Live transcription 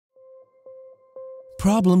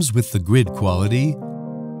Problems with the grid quality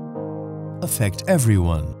affect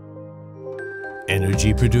everyone.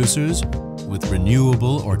 Energy producers with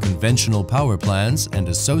renewable or conventional power plants and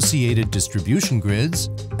associated distribution grids,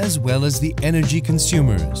 as well as the energy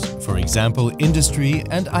consumers, for example, industry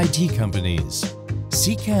and IT companies.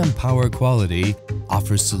 SICAM Power Quality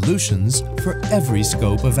offers solutions for every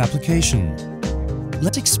scope of application.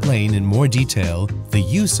 Let's explain in more detail the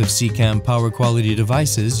use of SICAM Power Quality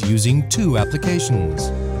devices using two applications.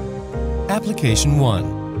 Application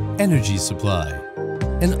 1. Energy supply.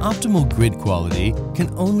 An optimal grid quality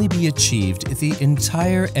can only be achieved if the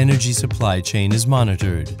entire energy supply chain is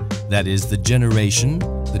monitored. That is, the generation,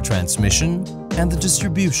 the transmission, and the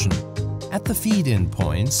distribution. At the feed-in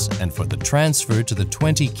points, and for the transfer to the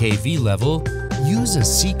 20 kV level, use a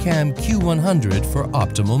SICAM Q100 for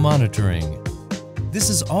optimal monitoring. This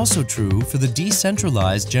is also true for the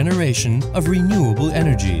decentralized generation of renewable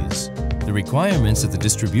energies. The requirements at the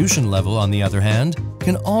distribution level, on the other hand,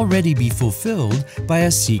 can already be fulfilled by a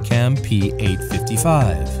SICAM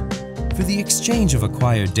P855. For the exchange of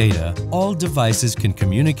acquired data, all devices can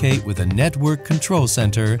communicate with a network control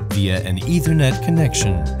center via an Ethernet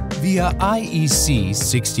connection. Via IEC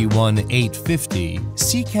 61850,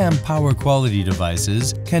 SICAM Power Quality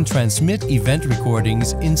devices can transmit event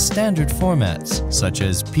recordings in standard formats, such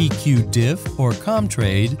as PQDIF or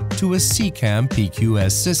ComTrade, to a SICAM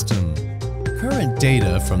PQS system. Current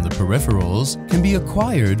data from the peripherals can be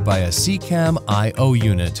acquired by a SICAM I/O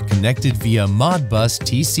unit connected via Modbus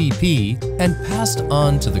TCP and passed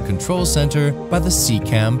on to the control center by the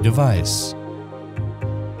SICAM device.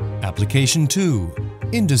 Application 2.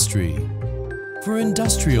 Industry. For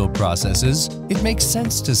industrial processes, it makes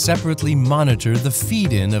sense to separately monitor the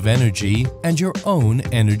feed-in of energy and your own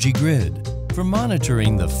energy grid. For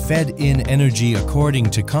monitoring the fed-in energy according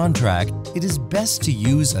to contract, it is best to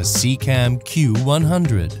use a SICAM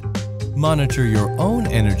Q100. Monitor your own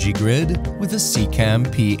energy grid with a SICAM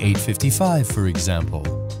P855, for example.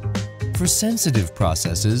 For sensitive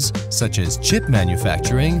processes, such as chip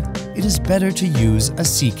manufacturing, it is better to use a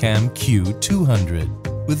SICAM Q200.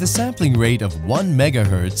 With a sampling rate of 1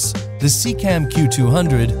 MHz, the SICAM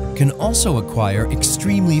Q200 can also acquire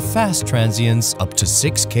extremely fast transients up to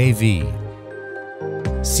 6 kV.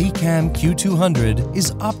 SICAM Q200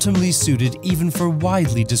 is optimally suited even for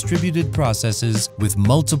widely distributed processes with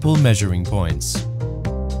multiple measuring points.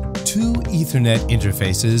 Two Ethernet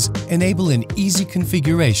interfaces enable an easy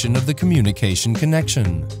configuration of the communication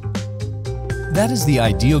connection. That is the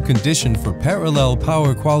ideal condition for parallel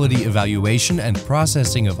power quality evaluation and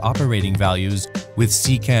processing of operating values with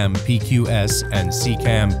SICAM PQS and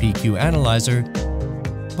SICAM PQ Analyzer,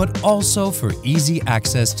 but also for easy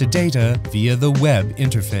access to data via the web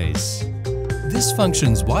interface. This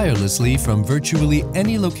functions wirelessly from virtually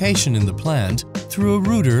any location in the plant through a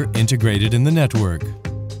router integrated in the network.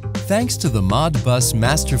 Thanks to the Modbus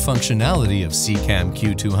master functionality of SICAM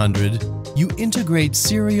Q200, you integrate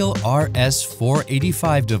serial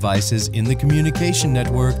RS485 devices in the communication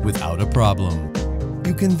network without a problem.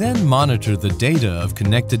 You can then monitor the data of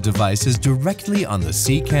connected devices directly on the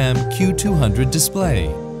SICAM Q200 display,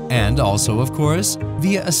 and also, of course,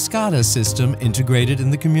 via a SCADA system integrated in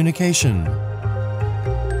the communication.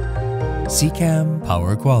 SICAM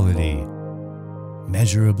Power Quality.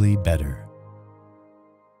 Measurably better.